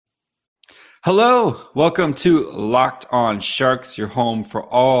Hello, welcome to Locked On Sharks, your home for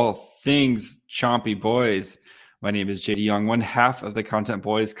all things Chompy Boys. My name is JD Young, one half of the Content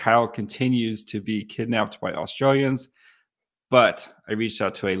Boys. Kyle continues to be kidnapped by Australians, but I reached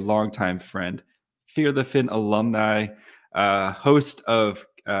out to a longtime friend, Fear the Fin alumni, host of,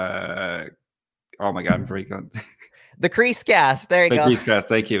 oh my God, I'm breaking The Creasecast. There you go. The Creasecast,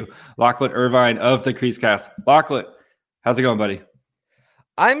 thank you. Lachlan Irvine of the Creasecast. Lachlan, how's it going, buddy?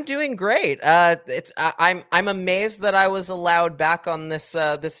 I'm doing great. I'm amazed that I was allowed back on this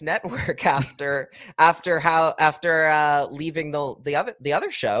network after leaving the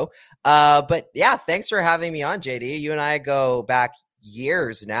other show. But yeah, thanks for having me on, JD. You and I go back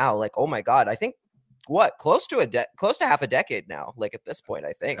years now. Like, oh my God, I think close to half a decade now. Like at this point,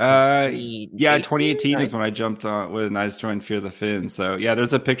 I think. 2018 is when I jumped on when I joined Fear the Fin. So yeah,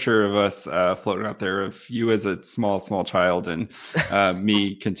 there's a picture of us floating out there of you as a small child and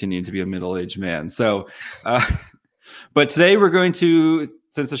me continuing to be a middle-aged man. So, but today we're going to,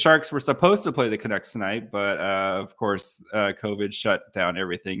 since the Sharks were supposed to play the Canucks tonight, but of course COVID shut down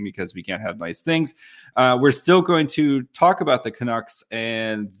everything because we can't have nice things. We're still going to talk about the Canucks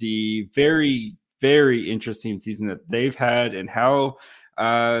and the very interesting season that they've had and how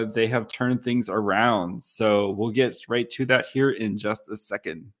they have turned things around. So we'll get right to that here in just a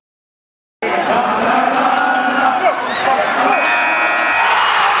second.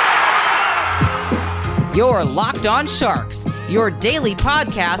 You're Locked On Sharks, your daily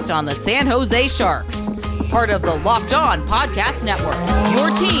podcast on the San Jose Sharks. Part of the Locked On Podcast Network, your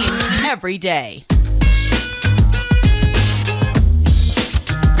team every day.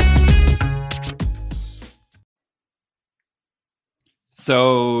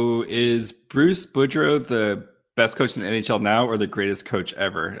 So is Bruce Boudreau the best coach in the NHL now or the greatest coach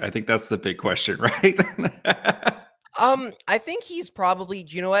ever? I think that's the big question, right? I think he's probably,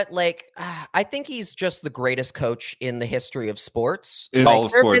 you know what? Like, I think he's just the greatest coach in the history of sports. In all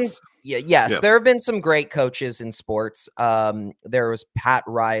of sports. Yes, there have been some great coaches in sports. There was Pat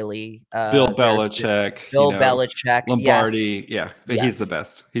Riley, Bill Belichick, Belichick, Lombardi. Yes. Yeah, he's the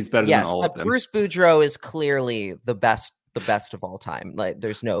best. He's better than all of them. Bruce Boudreau is clearly the best of all time. Like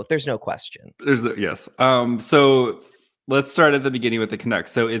there's no question. Yes. So let's start at the beginning with the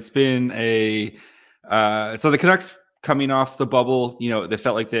Canucks. So it's been so the Canucks coming off the bubble, they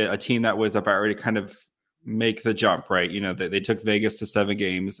felt like a team that was about ready to kind of make the jump, right? They took Vegas to 7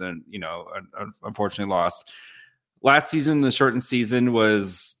 games and, unfortunately lost. Last season, the shortened season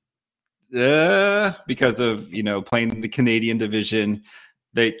was because of, playing the Canadian division.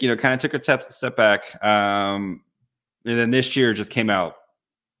 They, kind of took a step back. And then this year just came out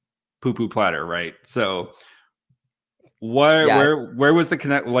poo-poo platter, right? So where was the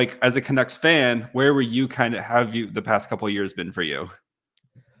Canucks, like as a Canucks fan, where were you the past couple of years been for you?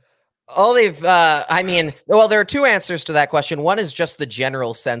 Oh, there are two answers to that question. One is just the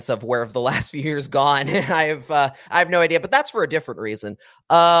general sense of where have the last few years gone. I have no idea, but that's for a different reason.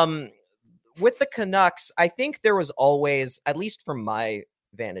 With the Canucks, I think there was always, at least from my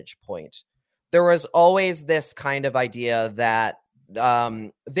vantage point, there was always this kind of idea that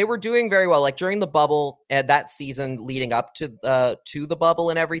they were doing very well. Like during the bubble and that season leading up to the bubble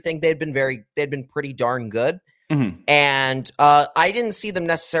and everything, they'd been pretty darn good. Mm-hmm. And I didn't see them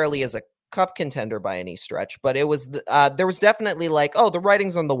necessarily as a cup contender by any stretch, but it was there was definitely like, oh, the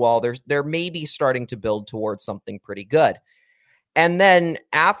writing's on the wall. They're maybe starting to build towards something pretty good. And then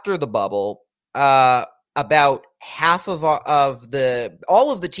after the bubble, about half of all of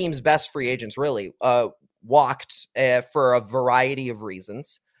the team's best free agents really walked for a variety of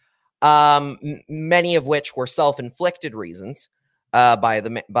reasons, many of which were self-inflicted reasons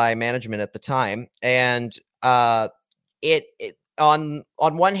by management at the time. And it on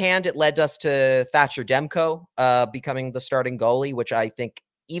one hand, it led us to Thatcher Demko becoming the starting goalie, which I think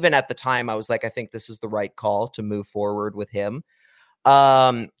even at the time I was like, I think this is the right call to move forward with him.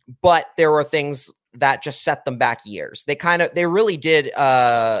 But there were things that just set them back years. They really did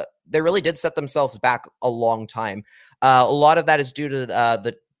set themselves back a long time. A lot of that is due to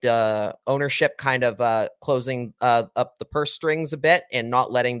the ownership kind of closing up the purse strings a bit and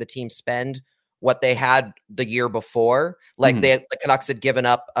not letting the team spend what they had the year before. Like the Canucks had given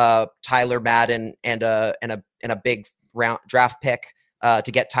up Tyler Madden and a big draft pick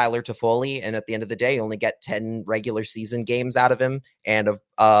to get Tyler Toffoli, and at the end of the day, you only get 10 regular season games out of him and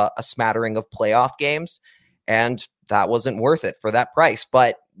a smattering of playoff games, and that wasn't worth it for that price.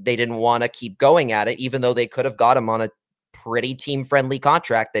 But they didn't want to keep going at it, even though they could have got him on a pretty team-friendly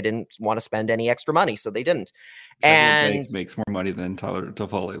contract. They didn't want to spend any extra money, so they didn't. And makes more money than Tyler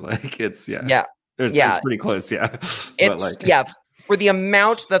Toffoli. Like it's it's pretty close, yeah. It's for the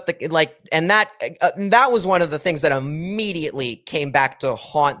amount that that was one of the things that immediately came back to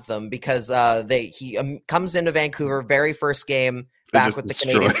haunt them, because he comes into Vancouver, very first game back with the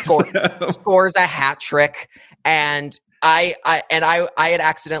Canadiens, scores a hat trick, and I had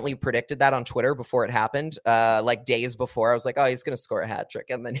accidentally predicted that on Twitter before it happened, like days before. I was like, oh, he's going to score a hat trick,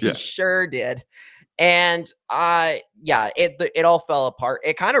 and then he sure did. And it all fell apart.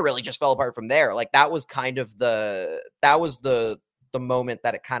 It kind of really just fell apart from there. Like that was kind of the moment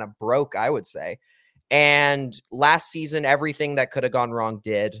that it kind of broke, I would say. And last season, everything that could have gone wrong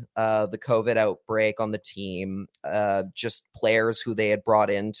did. The COVID outbreak on the team, just players who they had brought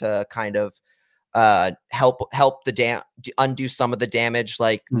in to kind of help undo some of the damage,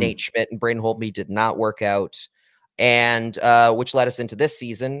 like Nate Schmidt and Braden Holtby did not work out. And which led us into this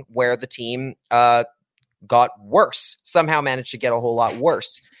season where the team got worse, somehow managed to get a whole lot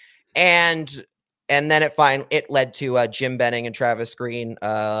worse. And then it led to Jim Benning and Travis Green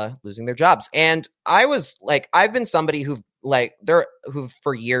losing their jobs. And I was like, I've been somebody who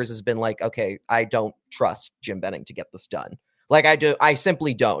for years has been like, okay, I don't trust Jim Benning to get this done. Like I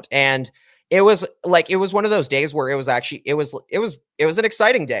simply don't. And it was one of those days where it was an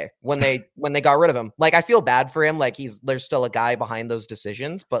exciting day when they got rid of him. Like, I feel bad for him. Like there's still a guy behind those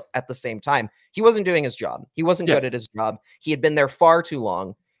decisions, but at the same time, he wasn't doing his job. He wasn't good at his job. He had been there far too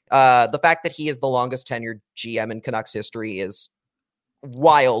long. The fact that he is the longest tenured GM in Canucks history is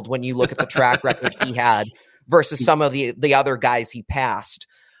wild when you look at the track record he had versus some of the other guys he passed.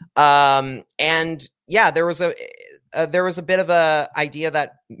 And yeah, there was a bit of a idea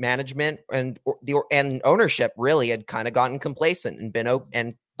that management and ownership really had kind of gotten complacent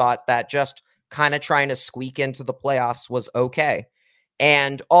and thought that just kind of trying to squeak into the playoffs was okay.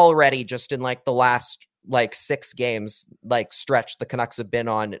 And already just in like the last 6 games, stretch the Canucks have been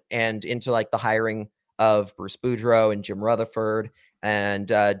on, and into like the hiring of Bruce Boudreau and Jim Rutherford and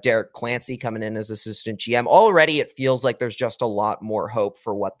Derek Clancy coming in as assistant GM. Already it feels like there's just a lot more hope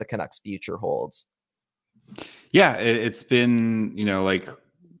for what the Canucks future holds. Yeah, it's been,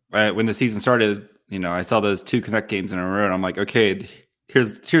 when the season started, I saw those 2 Canuck games in a row, and I'm like, okay,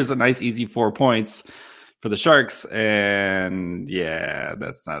 here's a nice easy 4 points for the Sharks. And yeah,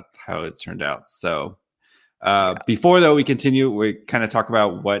 that's not how it turned out. So before though we continue, we kind of talk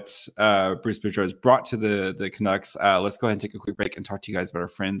about what Bruce Boudreau has brought to the Canucks. Let's go ahead and take a quick break and talk to you guys about our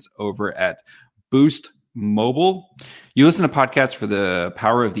friends over at Boost Mobile. You listen to podcasts for the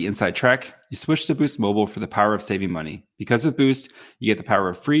power of the inside track. You switch to Boost Mobile for the power of saving money. Because with Boost, you get the power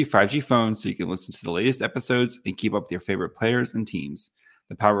of free 5G phones so you can listen to the latest episodes and keep up with your favorite players and teams.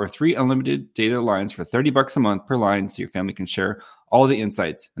 The power of 3 unlimited data lines for $30 a month per line so your family can share all the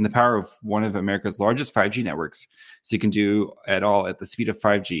insights. And the power of one of America's largest 5G networks so you can do it all at the speed of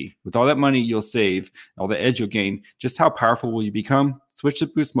 5G. With all that money you'll save and all the edge you'll gain, just how powerful will you become? Switch to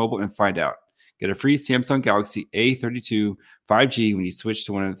Boost Mobile and find out. Get a free Samsung Galaxy A32 5G when you switch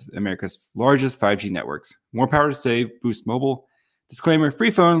to one of America's largest 5G networks. More power to save. Boost Mobile. Disclaimer, free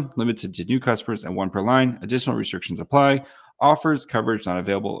phone, limited to new customers and 1 per line. Additional restrictions apply. Offers, coverage not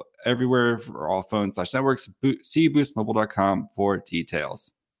available everywhere for all phones/networks. See boostmobile.com for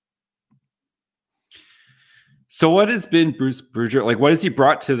details. So what has been Bruce Boudreau, like what has he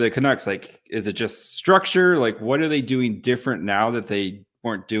brought to the Canucks? Like, is it just structure? Like, what are they doing different now that they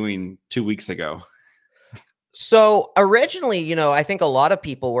weren't doing 2 weeks ago? So originally, I think a lot of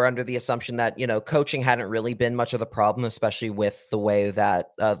people were under the assumption that, coaching hadn't really been much of the problem, especially with the way that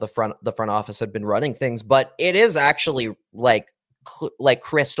the front office had been running things. But it is actually like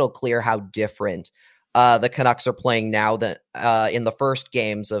crystal clear how different the Canucks are playing now that in the first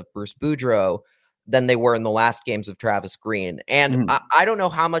games of Bruce Boudreau than they were in the last games of Travis Green. And I don't know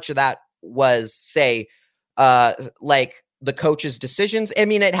how much of that was, say, the coach's decisions. I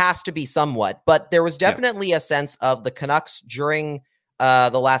mean, it has to be somewhat, but there was definitely a sense of the Canucks during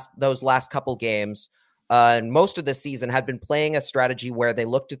those last couple games and most of the season had been playing a strategy where they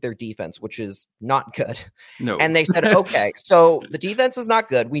looked at their defense, which is not good. No. And they said, okay, so the defense is not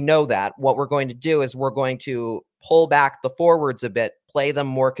good. We know that. What we're going to do is we're going to pull back the forwards a bit, play them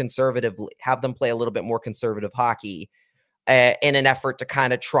more conservatively, have them play a little bit more conservative hockey, in an effort to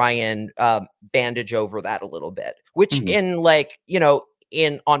kind of try and bandage over that a little bit, which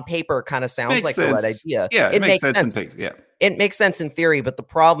on paper kind of sounds like the right idea. Yeah, it makes sense. It makes sense in theory, but the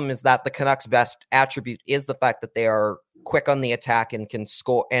problem is that the Canucks' best attribute is the fact that they are quick on the attack and can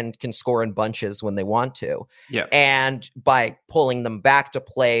score in bunches when they want to. Yeah. And by pulling them back to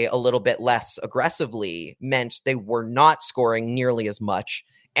play a little bit less aggressively meant they were not scoring nearly as much.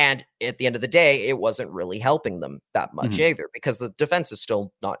 And at the end of the day, it wasn't really helping them that much either, because the defense is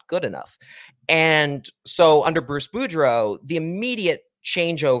still not good enough. And so under Bruce Boudreau, the immediate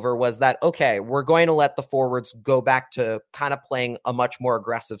changeover was that, okay, we're going to let the forwards go back to kind of playing a much more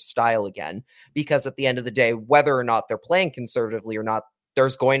aggressive style again, because at the end of the day, whether or not they're playing conservatively or not,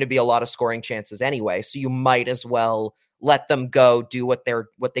 there's going to be a lot of scoring chances anyway. So you might as well let them go do what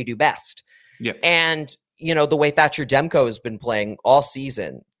they do best. Yeah. And, the way Thatcher Demko has been playing all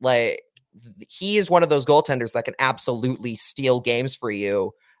season, like he is one of those goaltenders that can absolutely steal games for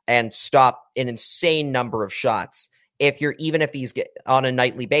you and stop an insane number of shots even if he's on a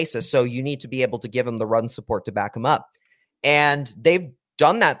nightly basis. So you need to be able to give him the run support to back him up. And they've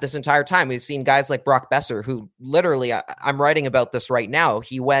done that this entire time. We've seen guys like Brock Besser, who literally, I'm writing about this right now.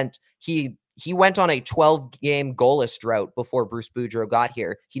 He went on a 12-game goalless drought before Bruce Boudreau got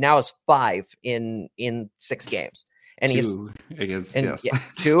here. He now has 5 in 6 games. And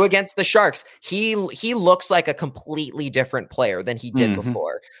two against the Sharks. He looks like a completely different player than he did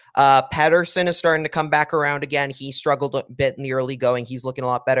before. Pettersson is starting to come back around again. He struggled a bit in the early going. He's looking a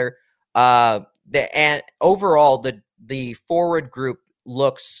lot better. And overall, the forward group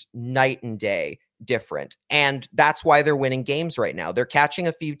looks night and day different. And that's why they're winning games right now. They're catching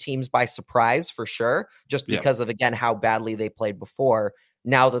a few teams by surprise for sure, just because of, again, how badly they played before.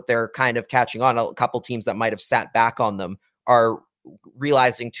 Now that they're kind of catching on, a couple teams that might have sat back on them are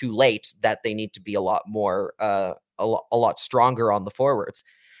realizing too late that they need to be a lot more, a lot stronger on the forwards.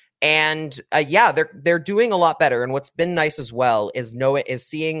 And they're doing a lot better. And what's been nice as well is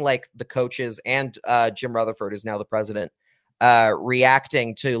seeing like the coaches and Jim Rutherford, who's now the president,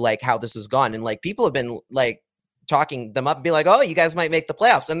 reacting to like how this has gone. And like people have been like talking them up and be like, oh, you guys might make the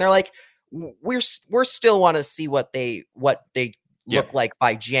playoffs. And they're like, we're still want to see what they look like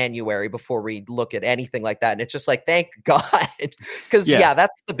by January before we look at anything like that. And it's just like, thank God. Because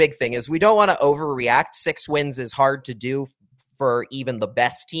that's the big thing is we don't want to overreact. 6 wins is hard to do for even the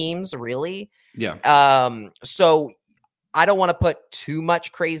best teams, really. So I don't want to put too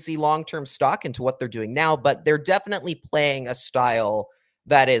much crazy long-term stock into what they're doing now, but they're definitely playing a style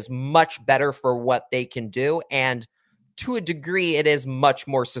that is much better for what they can do. And to a degree, it is much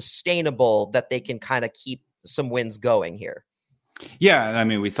more sustainable that they can kind of keep some wins going here. Yeah, I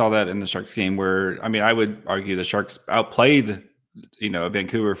mean, we saw that in the Sharks game where, I mean, I would argue the Sharks outplayed,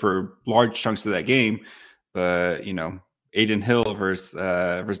 Vancouver for large chunks of that game, but, Adin Hill versus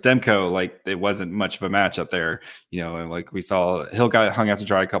Demko, like it wasn't much of a matchup there, and like we saw Hill got hung out to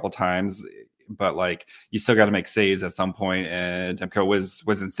dry a couple times, but like you still got to make saves at some point, and Demko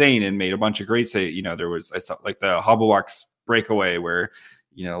was insane and made a bunch of great saves. I saw like the Hobblewalks breakaway where,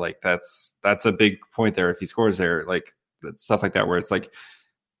 like that's a big point there if he scores there, like stuff like that, where it's like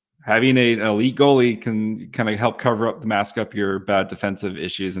having an elite goalie can kind of help mask up your bad defensive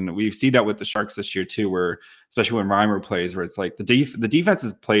issues. And we've seen that with the Sharks this year too, where especially when Reimer plays, where it's like the defense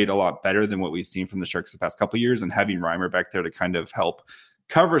has played a lot better than what we've seen from the Sharks the past couple of years, and having Reimer back there to kind of help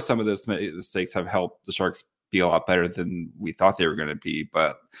cover some of those mistakes have helped the Sharks be a lot better than we thought they were going to be.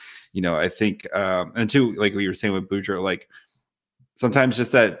 But, I think, and too, like we were saying with Boudreau, like sometimes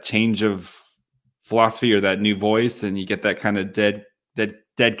just that change of philosophy or that new voice, and you get that kind of dead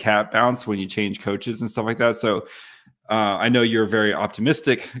cat bounce when you change coaches and stuff like that. So I know you're a very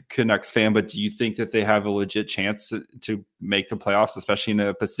optimistic Canucks fan, but do you think that they have a legit chance to make the playoffs, especially in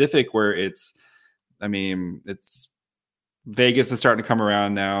the Pacific, where it's Vegas is starting to come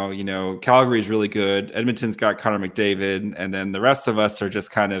around now. Calgary is really good. Edmonton's got Connor McDavid, and then the rest of us are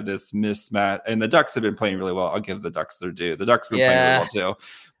just kind of this mismatch. And the Ducks have been playing really well. I'll give the Ducks their due. The Ducks have been playing really well too.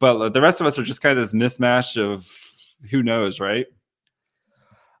 But the rest of us are just kind of this mismatch of who knows, right?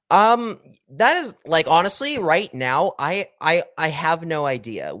 That is like, honestly, right now, I have no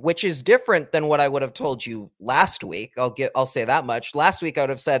idea, which is different than what I would have told you last week. I'll say that much. Last week, I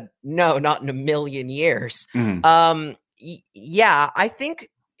would have said, no, not in a million years. I think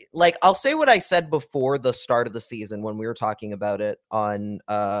like, I'll say what I said before the start of the season when we were talking about it on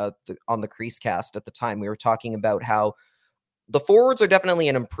the Crease Cast at the time. We were talking about how the forwards are definitely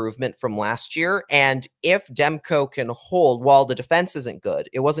an improvement from last year. And if Demko can hold, while the defense isn't good,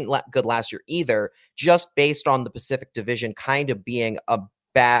 it wasn't good last year either, just based on the Pacific Division kind of being a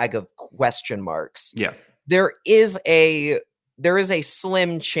bag of question marks. Yeah. There is a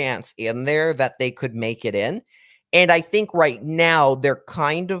slim chance in there that they could make it in. And I think right now they're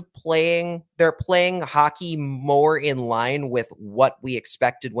kind of playing hockey more in line with what we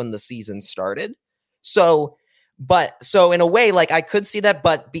expected when the season started. So in a way, like I could see that,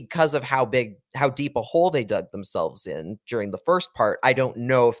 but because of how deep a hole they dug themselves in during the first part, I don't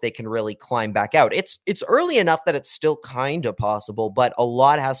know if they can really climb back out. It's early enough that it's still kind of possible, but a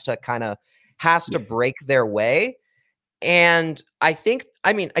lot has to break their way. And I think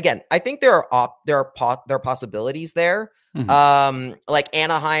I mean, again, I think there are possibilities there. Like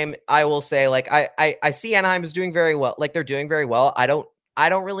Anaheim, I will say, like I see Anaheim is doing very well. Like they're doing very well. I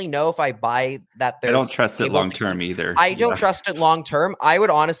don't really know if I buy that. I don't trust it long term either. I don't trust it long term. I would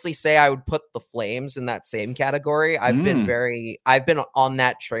honestly say I would put the Flames in that same category. I've been on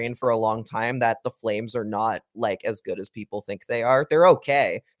that train for a long time that the Flames are not like as good as people think they are. They're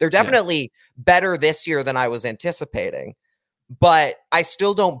okay. They're definitely better this year than I was anticipating, but I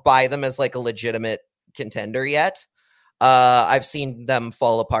still don't buy them as like a legitimate contender yet. I've seen them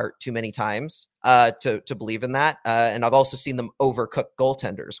fall apart too many times to believe in that. And I've also seen them overcook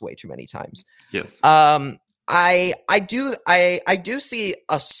goaltenders way too many times. Yes. I do see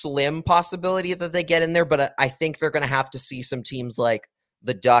a slim possibility that they get in there, but I think they're going to have to see some teams like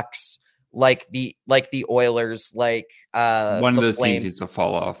the Ducks, like the Oilers, like one of those teams needs to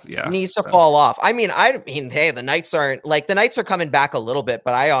fall off. Yeah, needs to fall off. I mean, hey, the Knights are coming back a little bit,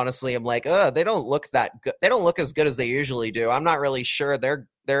 but I honestly am like, they don't look that good. They don't look as good as they usually do. I'm not really sure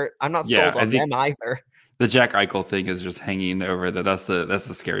I'm not sold on them either. The Jack Eichel thing is just hanging over that's the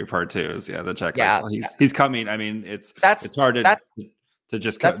scary part too. Is the Jack Eichel. He's coming. I mean, it's hard to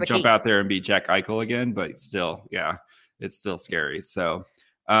just jump out there and beat Jack Eichel again, but still, it's still scary. So.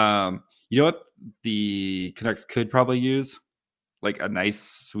 You know what the Canucks could probably use? Like a nice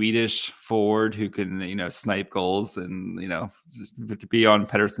Swedish forward who can, snipe goals and, just be on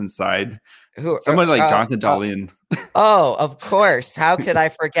Pettersson's side. Someone like Jonathan Dahlen. Oh, of course. How could I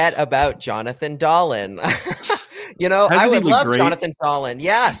forget about Jonathan Dahlen? I would love Jonathan Dahlen.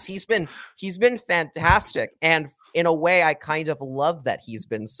 Yes, he's been fantastic. And in a way, I kind of love that he's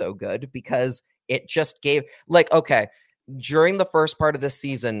been so good because it just gave during the first part of this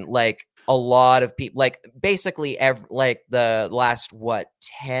season, like a lot of people, like basically the last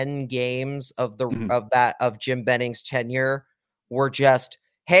 10 games of of Jim Benning's tenure were just,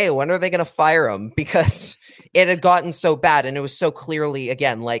 hey, when are they going to fire him? Because it had gotten so bad, and it was so clearly,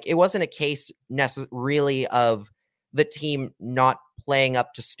 again, like it wasn't a case really of the team not playing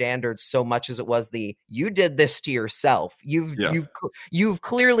up to standards so much as it was you did this to yourself. You've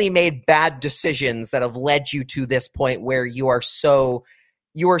clearly made bad decisions that have led you to this point where where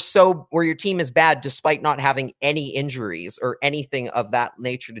your team is bad despite not having any injuries or anything of that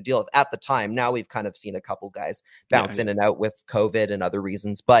nature to deal with at the time. Now we've kind of seen a couple guys bounce in and out with COVID and other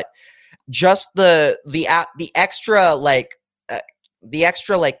reasons, but just the extra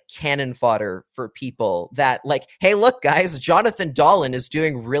cannon fodder for people that like, hey, look, guys, Jonathan Dahlen is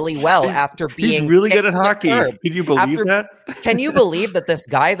doing really well after being he's really good at hockey. Can you believe that? Can you believe that this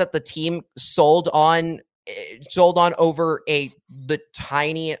guy that the team sold on over the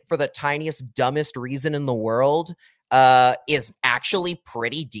tiniest, dumbest reason in the world is actually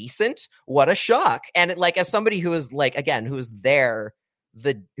pretty decent? What a shock. And as somebody who is who was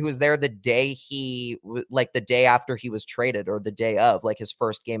there the day after he was traded, or the day of his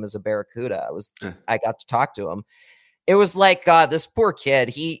first game as a Barracuda, I got to talk to him. It was like, this poor kid,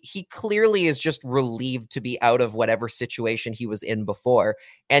 he clearly is just relieved to be out of whatever situation he was in before.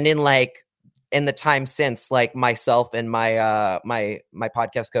 And in the time since, myself and my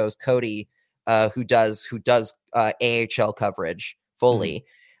podcast co-host Cody, who does AHL coverage fully,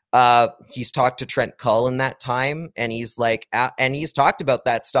 he's talked to Trent Cull in that time, and he's talked about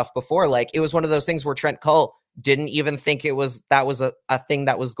that stuff before. It was one of those things where Trent Cull didn't even think that was a thing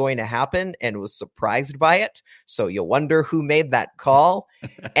that was going to happen and was surprised by it. So you wonder who made that call.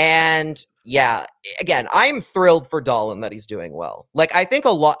 And again, I'm thrilled for Dahlen that he's doing well. I think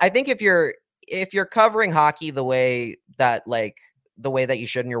if you're covering hockey the way that you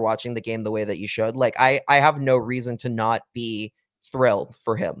should, and you're watching the game the way that you should, I have no reason to not be thrilled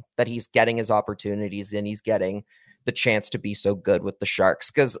for him that he's getting his opportunities and he's getting the chance to be so good with the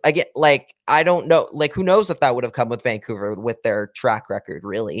Sharks. Because I don't know, who knows if that would have come with Vancouver with their track record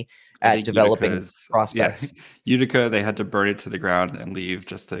really at developing prospects. Utica, they had to burn it to the ground and leave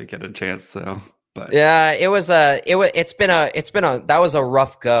just to get a chance. So. But yeah, that was a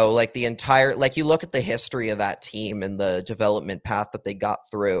rough go. The entire, you look at the history of that team and the development path that they got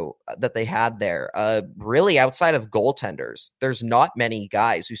through, that they had there, really outside of goaltenders, there's not many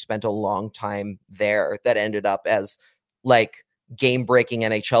guys who spent a long time there that ended up as game breaking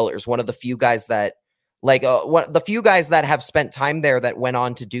NHLers. One of the few guys that have spent time there that went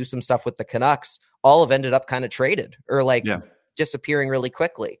on to do some stuff with the Canucks, all have ended up kind of traded or disappearing really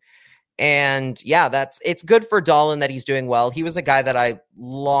quickly. And it's good for Dahlen that he's doing well. He was a guy that I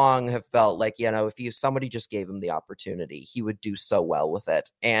long have felt if somebody just gave him the opportunity, he would do so well with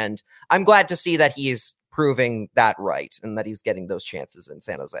it. And I'm glad to see that he's proving that right and that he's getting those chances in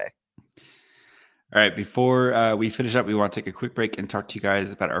San Jose. All right, before we finish up, we want to take a quick break and talk to you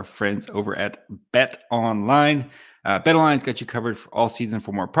guys about our friends over at Bet Online. Bet Online's got you covered for all season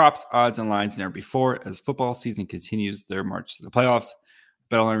for more props, odds, and lines than ever before as football season continues their march to the playoffs.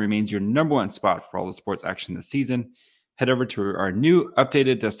 Bet Online remains your number one spot for all the sports action this season. Head over to our new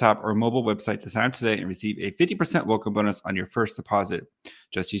updated desktop or mobile website to sign up today and receive a 50% welcome bonus on your first deposit.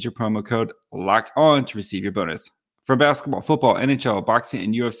 Just use your promo code LOCKEDON to receive your bonus. From basketball, football, NHL, boxing,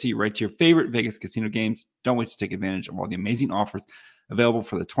 and UFC, right to your favorite Vegas casino games. Don't wait to take advantage of all the amazing offers available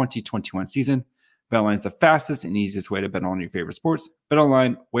for the 2021 season. BetOnline is the fastest and easiest way to bet on your favorite sports.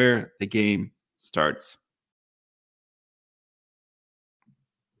 BetOnline, where the game starts.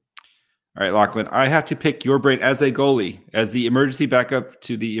 All right, Lachlan, I have to pick your brain as a goalie, as the emergency backup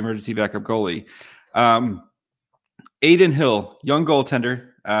to the emergency backup goalie. Adin Hill, young goaltender.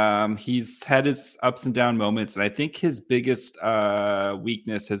 He's had his ups and down moments, and I think his biggest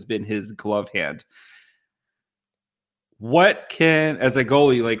weakness has been his glove hand. What can, as a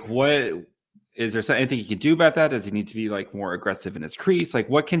goalie, like what is there anything he can do about that? Does he need to be like more aggressive in his crease? Like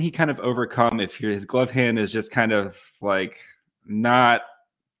what can he kind of overcome if his glove hand is just kind of like not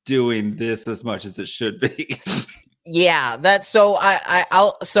doing this as much as it should be? Yeah, that's so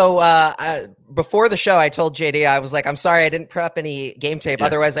before the show I told JD, I was like, I'm sorry I didn't prep any game tape. Yeah.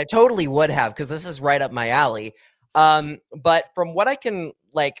 Otherwise I totally would have, because this is right up my alley. But from what I can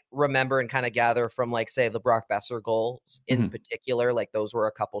like remember and kind of gather from like say the Brock Besser goals in particular, like those were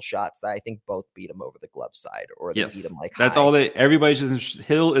a couple shots that I think both beat him over the glove side, or they beat him like that's high. All that everybody's just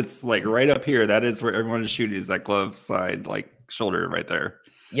Hill. It's like right up here. That is where everyone is shooting, is that glove side, like shoulder right there.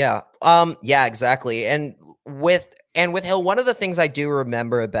 Yeah. Yeah, exactly. And with Hill, one of the things I do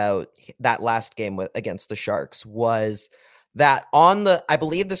remember about that last game against the Sharks was that I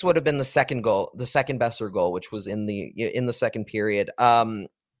believe this would have been the second Besser goal, which was in the second period.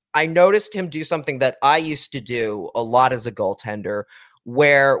 I noticed him do something that I used to do a lot as a goaltender,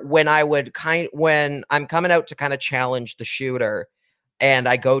 where when I'm coming out to kind of challenge the shooter, and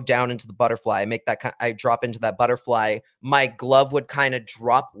I go down into the butterfly, I drop into that butterfly, my glove would kind of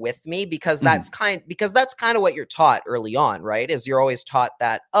drop with me, because that's kind of what you're taught early on, right? Is you're always taught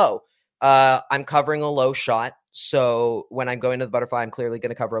that, I'm covering a low shot. So when I'm going to the butterfly, I'm clearly going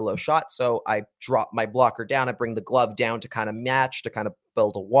to cover a low shot. So I drop my blocker down, I bring the glove down to kind of match, to kind of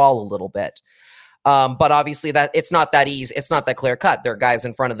build a wall a little bit. But obviously that it's not that easy. It's not that clear cut. There are guys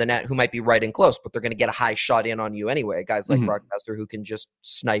in front of the net who might be right in close, but they're going to get a high shot in on you anyway. Guys like Brock Besser, who can just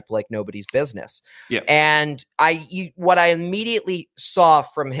snipe like nobody's business. Yeah. And what I immediately saw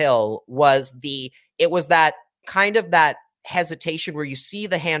from Hill was that kind of that hesitation where you see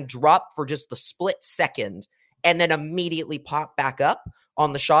the hand drop for just the split second and then immediately pop back up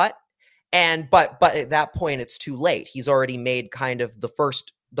on the shot. But at that point it's too late. He's already made kind of the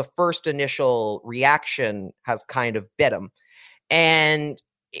first initial reaction has kind of bit him. And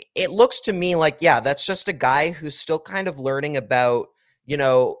it looks to me like, yeah, that's just a guy who's still kind of learning about,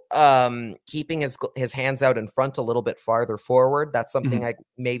 keeping his hands out in front a little bit farther forward. That's something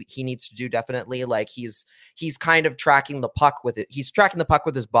maybe he needs to do, definitely. Like he's kind of tracking the puck with it. He's tracking the puck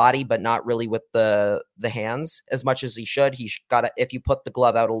with his body, but not really with the hands as much as he should. If you put the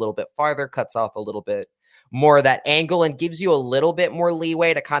glove out a little bit farther, cuts off a little bit more of that angle and gives you a little bit more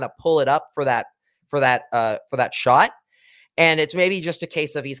leeway to kind of pull it up for that shot. And it's maybe just a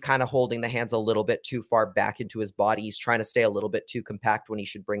case of he's kind of holding the hands a little bit too far back into his body. He's trying to stay a little bit too compact when he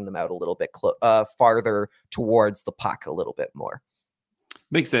should bring them out a little bit farther towards the puck a little bit more.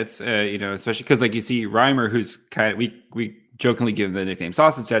 Makes sense, especially because like you see Reimer, who's kind of, we jokingly give him the nickname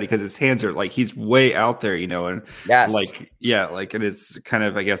Sausage Daddy because his hands are like, he's way out there, and yes. And it's kind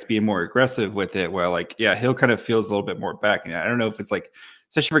of, I guess, being more aggressive with it, where like, Hill kind of feels a little bit more back. And I don't know if it's like,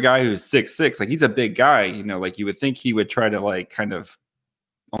 especially for a guy who's 6'6", like he's a big guy, like you would think he would try to like kind of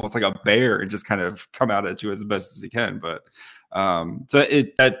almost like a bear and just kind of come out at you as best as he can. But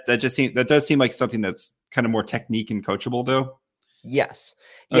that does seem like something that's kind of more technique and coachable though. Yes.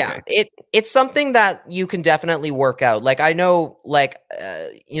 Yeah. Okay. It's something that you can definitely work out. Like I know,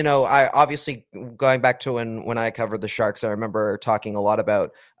 I obviously going back to when I covered the Sharks, I remember talking a lot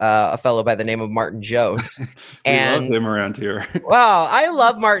about a fellow by the name of Martin Jones. And love him around here. Well, I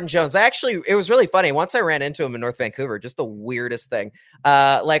love Martin Jones. It was really funny. Once I ran into him in North Vancouver, just the weirdest thing.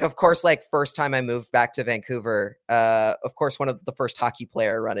 Of course, first time I moved back to Vancouver, of course, one of the first hockey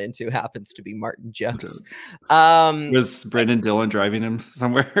player I run into happens to be Martin Jones. Was Brendan Dillon driving him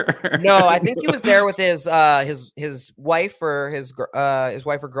somewhere? No, I think he was there with his wife or his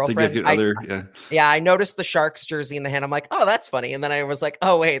wife or girlfriend. I noticed the Sharks jersey in the hand. I'm like, oh, that's funny. And then I was like,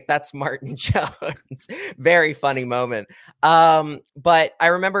 oh wait, that's Martin Jones. Very funny moment. But I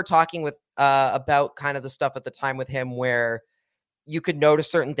remember talking with about kind of the stuff at the time with him where you could notice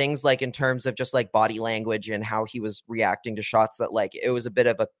certain things like in terms of just like body language and how he was reacting to shots that like it was a bit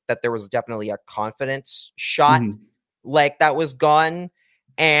of that there was definitely a confidence shot like that was gone.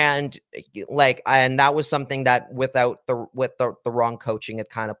 And and that was something that with the wrong coaching, it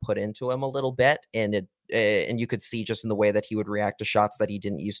kind of put into him a little bit. And and you could see just in the way that he would react to shots that he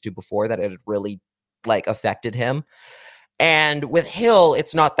didn't used to before that it had really like affected him. And with Hill,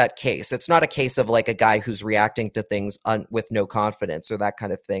 it's not that case. It's not a case of like a guy who's reacting to things with no confidence or that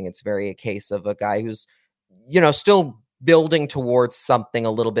kind of thing. It's very a case of a guy who's, still building towards something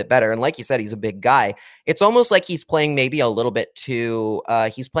a little bit better. And like you said, he's a big guy. It's almost like he's playing maybe a little bit too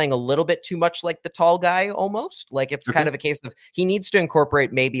much like the tall guy almost. Like it's kind of a case of he needs to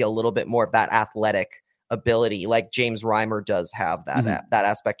incorporate maybe a little bit more of that athletic ability. Like James Reimer does have that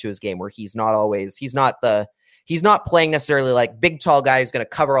aspect to his game where he's not playing necessarily like big tall guy who's going to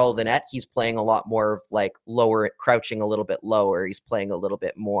cover all of the net. He's playing a lot more of like lower, crouching a little bit lower. He's playing a little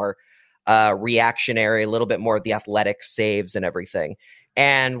bit more reactionary, a little bit more of the athletic saves and everything.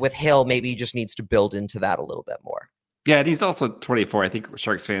 And with Hill, maybe he just needs to build into that a little bit more. Yeah, and he's also 24. I think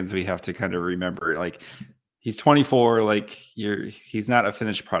Sharks fans, we have to kind of remember, like, he's 24. Like, he's not a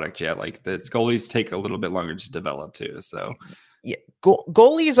finished product yet. Like, the goalies take a little bit longer to develop too. So. Yeah,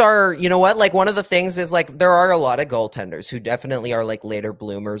 goalies are, like one of the things is like there are a lot of goaltenders who definitely are like later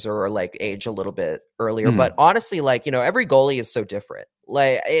bloomers or like age a little bit earlier. But honestly, like, every goalie is so different.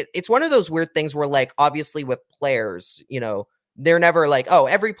 Like it's one of those weird things where like obviously with players, they're never like, oh,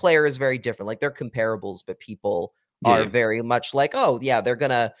 every player is very different. Like they're comparables, but people are very much like, oh yeah, they're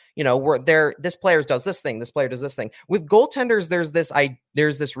gonna, this player does this thing, this player does this thing. With goaltenders, there's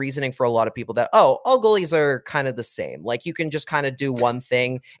this reasoning for a lot of people that, oh, all goalies are kind of the same. Like you can just kind of do one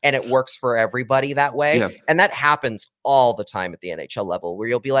thing and it works for everybody that way. Yeah. And that happens all the time at the NHL level where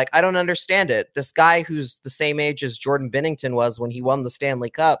you'll be like, I don't understand it. This guy who's the same age as Jordan Binnington was when he won the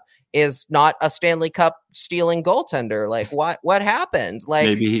Stanley Cup is not a Stanley Cup stealing goaltender. Like what happened? Like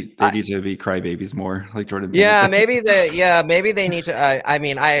maybe they need to be crybabies more like Jordan Binnington. Maybe they need to. I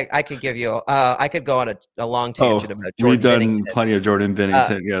mean, I could give you. I could go on a long tangent about Jordan. We've done Binnington. Plenty of Jordan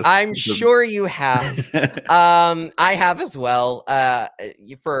Binnington. Yes, I'm sure you have. I have as well.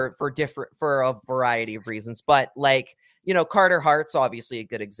 For a variety of reasons, but like Carter Hart's obviously a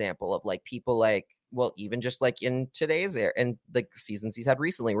good example of like people like. Well, even just like in today's era and the seasons he's had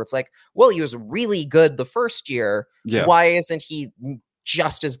recently where it's like, well, he was really good the first year. Yeah. Why isn't he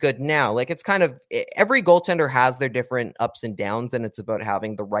just as good now? Like it's kind of every goaltender has their different ups and downs, and it's about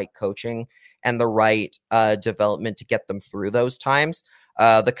having the right coaching and the right development to get them through those times.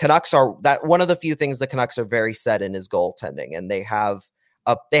 The Canucks are that one of the few things the Canucks are very set in is goaltending, and they have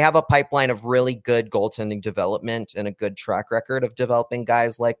a pipeline of really good goaltending development and a good track record of developing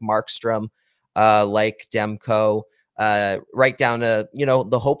guys like Markstrom, like Demko, right down to,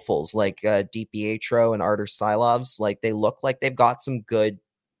 the hopefuls like DiPietro and Artur Silovs. Like they look like they've got some good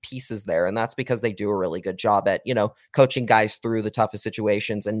pieces there. And that's because they do a really good job at, coaching guys through the toughest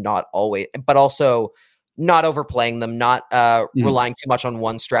situations and not always, but also not overplaying them, not relying too much on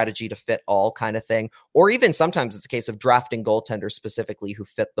one strategy to fit all kind of thing. Or even sometimes it's a case of drafting goaltenders specifically who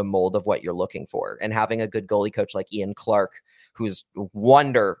fit the mold of what you're looking for. And having a good goalie coach like Ian Clark, who's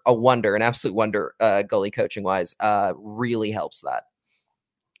an absolute wonder goalie coaching wise, really helps that.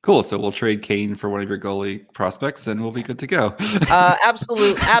 Cool. So we'll trade Kane for one of your goalie prospects and we'll be good to go.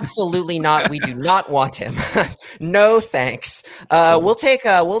 Absolutely not. We do not want him. No, thanks. We'll take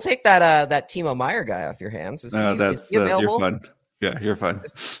that Timo Meier guy off your hands. Is he available? You're fun. Yeah, you're fun.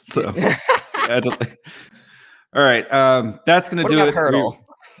 So, all right. That's going to do it. Hurdle?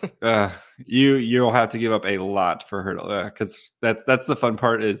 You'll have to give up a lot for Hurdle because that's the fun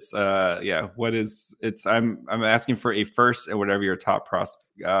part is I'm asking for a first and whatever your top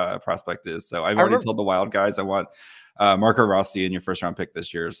prospect is. So I've already told the Wild guys I want Marco Rossi in your first round pick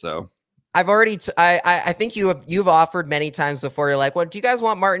this year. So I've already I think you've offered many times before. You're like, well, do you guys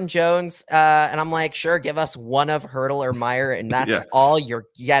want Martin Jones? And I'm like, sure, give us one of Hurdle or Meier, and that's all you're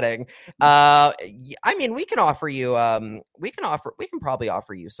getting. I mean, we can offer you we can probably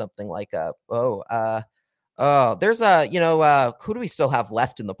offer you something like there's who do we still have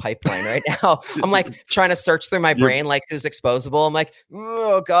left in the pipeline right now? I'm like trying to search through my brain, like who's exposable. I'm like,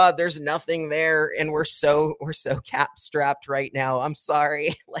 oh God, there's nothing there. And we're so cap strapped right now. I'm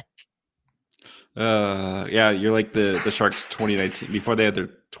sorry. Like, you're like the Sharks 2019 before they had their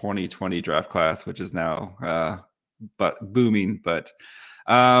 2020 draft class, which is now but booming. But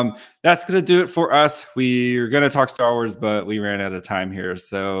That's going to do it for us. We're going to talk Star Wars, but we ran out of time here.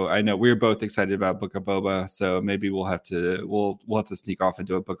 So I know we're both excited about Book of Boba. So maybe we'll have to sneak off and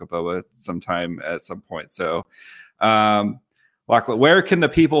do a Book of Boba sometime at some point. So, Lachlan, where can the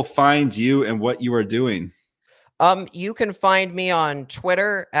people find you and what you are doing? You can find me on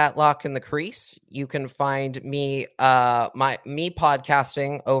Twitter at Lock in the Crease. You can find me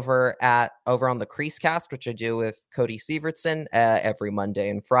podcasting over on the Creasecast, which I do with Cody Sievertson every Monday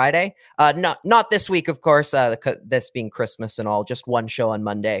and Friday. Not this week, of course, this being Christmas and all, just one show on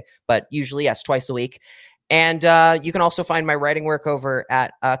Monday, but usually, yes, twice a week. And you can also find my writing work over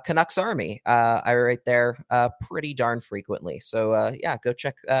at Canucks Army. I write there pretty darn frequently. So yeah, go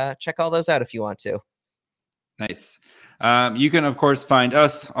check all those out if you want to. Nice. You can, of course, find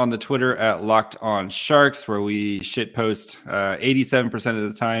us on the Twitter at Locked On Sharks, where we shitpost 87%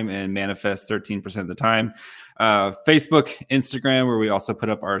 of the time and manifest 13% of the time. Facebook, Instagram, where we also put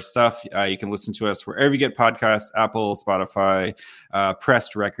up our stuff. You can listen to us wherever you get podcasts, Apple, Spotify,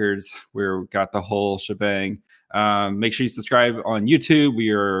 Pressed Records. We've got the whole shebang. Make sure you subscribe on YouTube.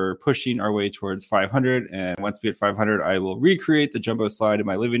 We are pushing our way towards 500. And once we hit 500, I will recreate the jumbo slide in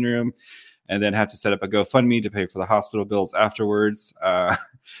my living room and then have to set up a GoFundMe to pay for the hospital bills afterwards.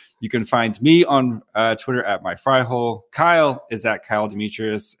 You can find me on Twitter at MyFryHole. Kyle is at Kyle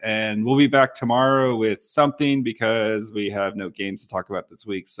Demetrius. And we'll be back tomorrow with something because we have no games to talk about this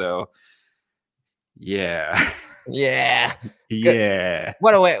week. So, yeah. Yeah. Yeah.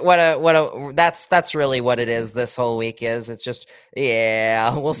 That's really what it is this whole week is. It's just,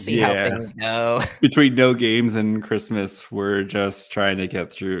 we'll see how things go. Between no games and Christmas, we're just trying to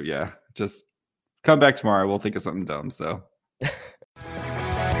get through. Yeah. Just come back tomorrow. We'll think of something dumb. So